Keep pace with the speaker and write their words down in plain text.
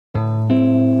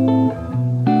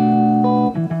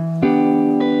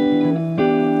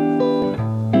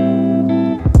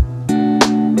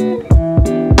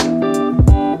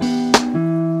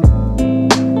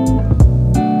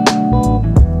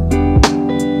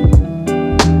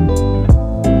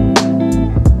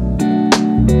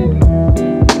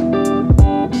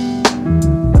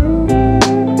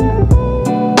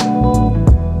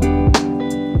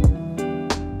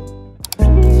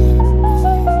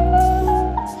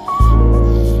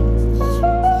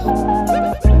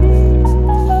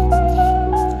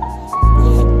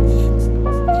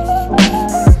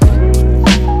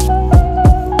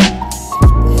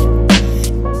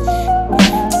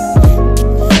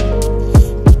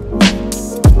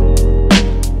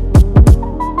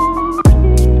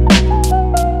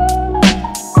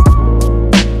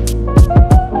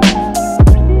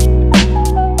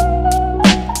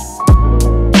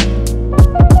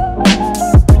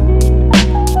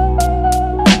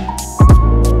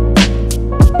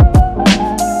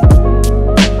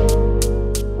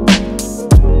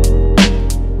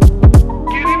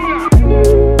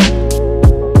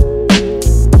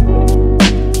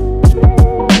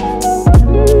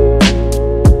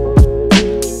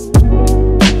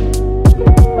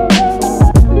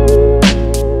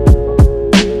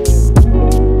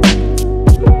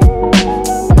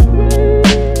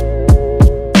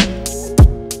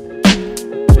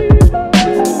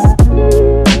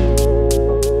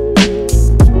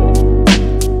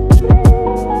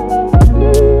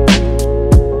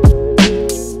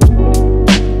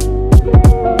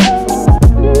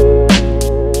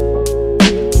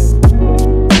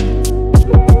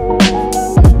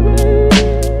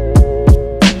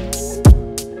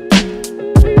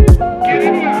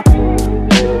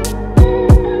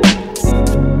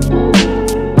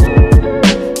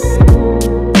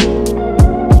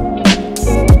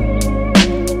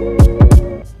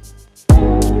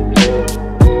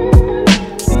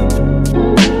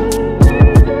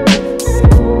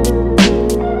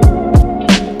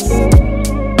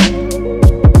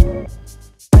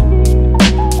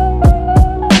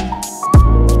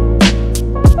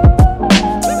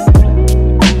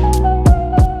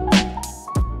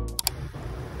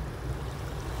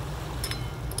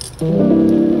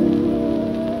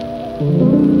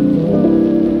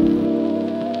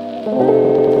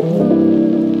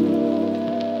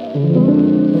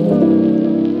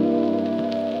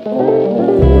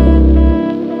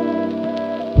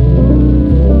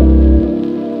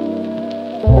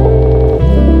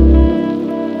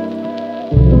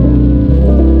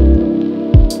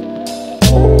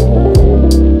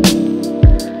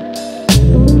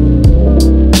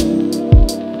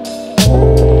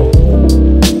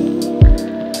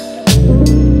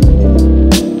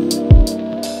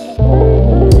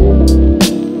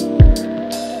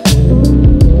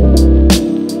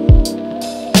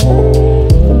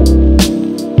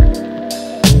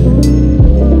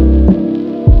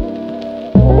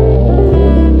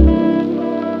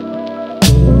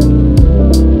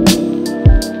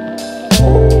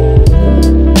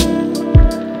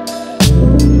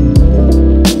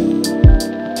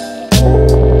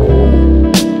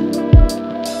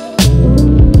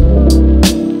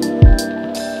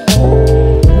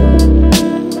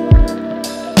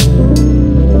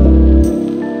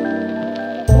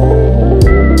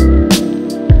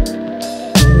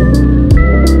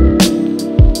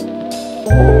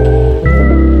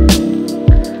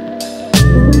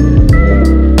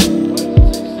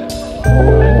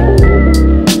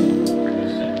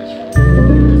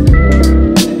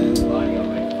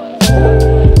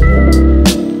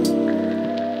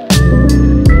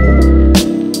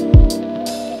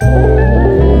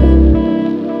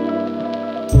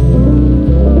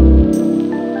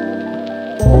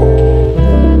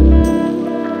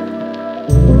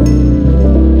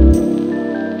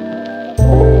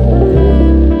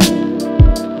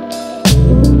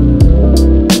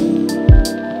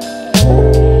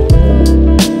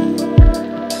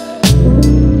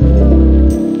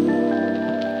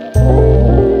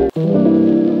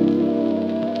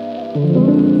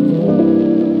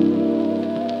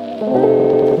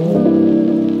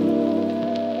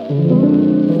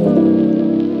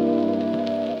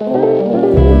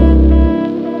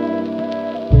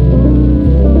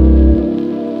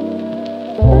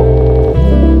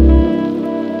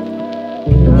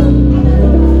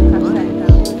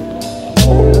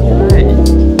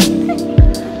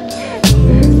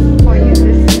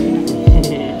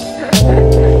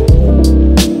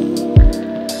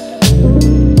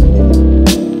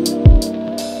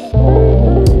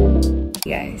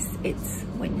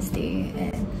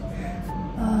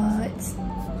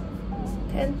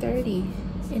8:30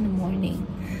 in the morning.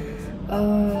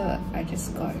 I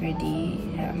just got ready,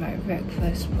 had my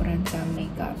breakfast, put on some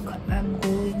makeup. I'm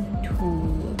going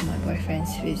to my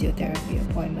boyfriend's physiotherapy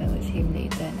appointment with him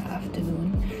later in the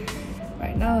afternoon.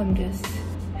 Right now I'm just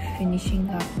finishing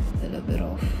up a little bit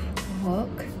of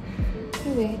work.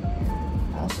 Anyway,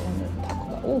 I also want to talk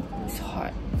about, oh, it's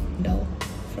hot though,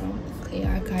 from Clay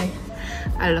Archive.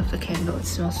 I love the candle, it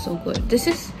smells so good. This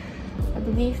is, I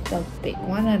believe, the big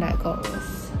one that I got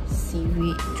was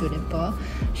seaweed juniper.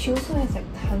 She also has like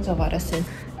tons of other scents.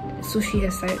 So she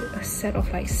has like a set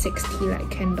of like 60 like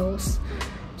candles.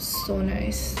 So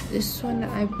nice. This one that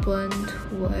I burnt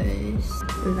was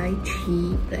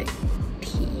lychee black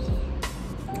tea.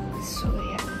 So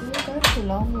yeah, you guys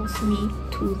along with me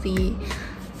to the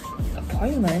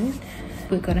appointment.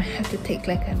 We're gonna have to take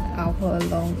like an hour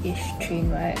long-ish train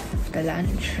ride after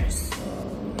lunch. So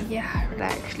yeah, I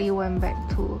actually went back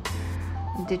to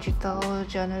digital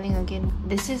journaling again.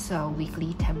 This is a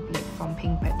weekly template from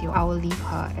Pinkpetiole. I will leave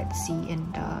her Etsy in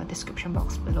the description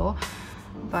box below.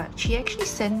 But she actually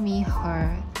sent me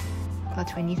her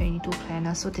 2022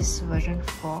 planner. So this is version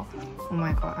 4. Oh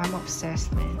my god, I'm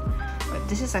obsessed, man. But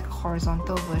this is like a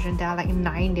horizontal version. There are like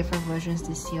 9 different versions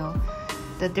this year.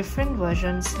 The different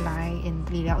versions lie in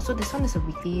layout. So this one is a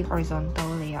weekly horizontal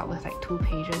layout with like 2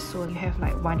 pages. So you have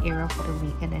like one area for the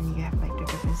week and then you have like the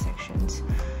different sections.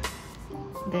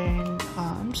 Then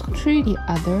I'm just gonna show you the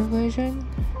other version.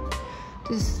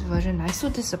 This is version 9. So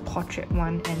this is a portrait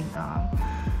one, and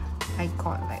I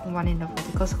got like one in the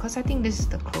verticals because I think this is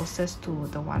the closest to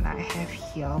the one I have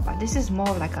here. But this is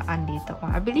more like an undated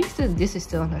one. I believe that this is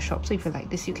still in the shop, so if you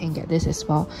like this, you can get this as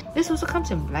well. This also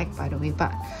comes in black, by the way,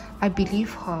 but I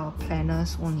believe her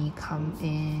planners only come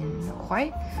in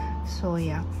white. So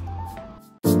yeah.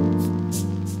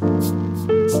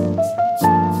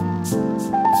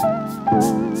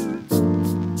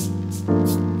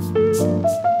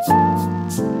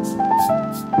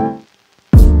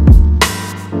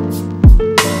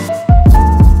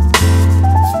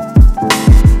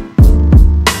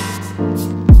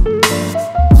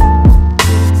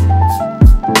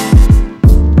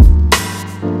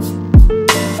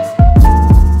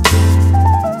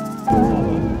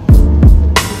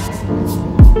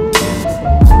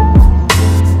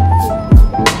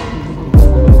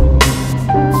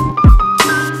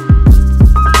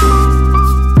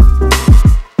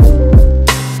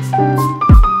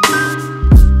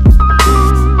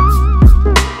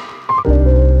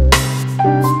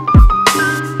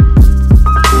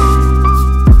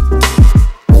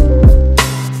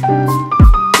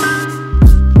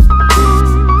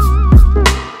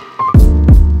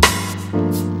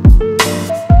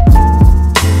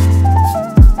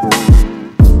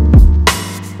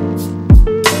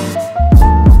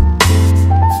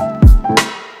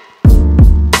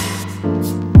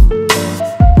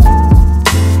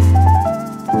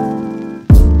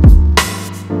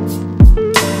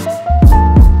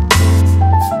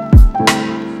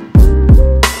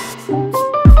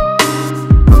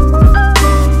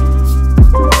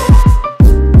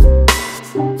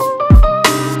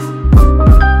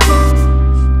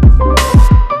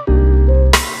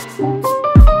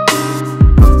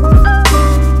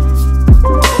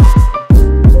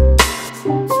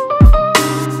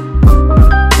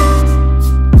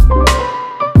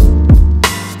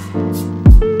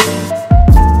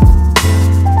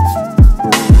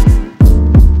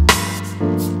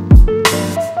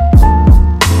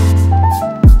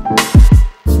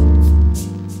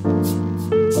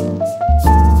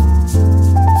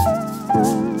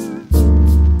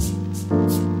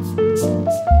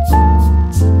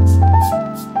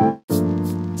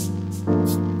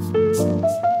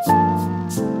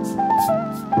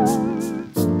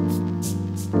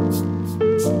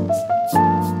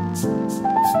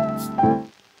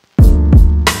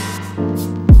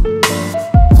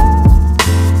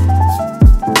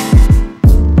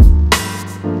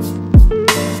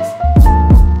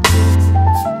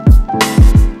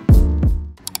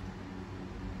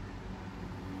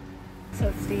 So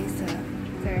today's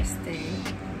Thursday.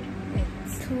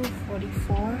 It's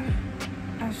 2:44.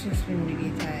 I've just been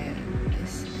really tired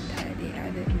this entire day. I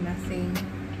did nothing.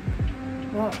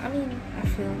 Well, I mean, I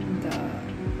filmed the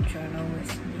journal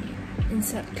with me.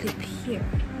 Insert clip here.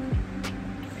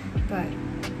 But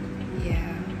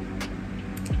yeah,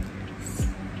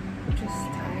 just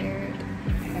tired.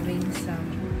 Having some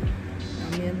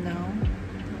ramen now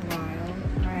while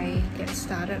I get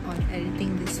started on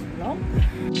editing this vlog.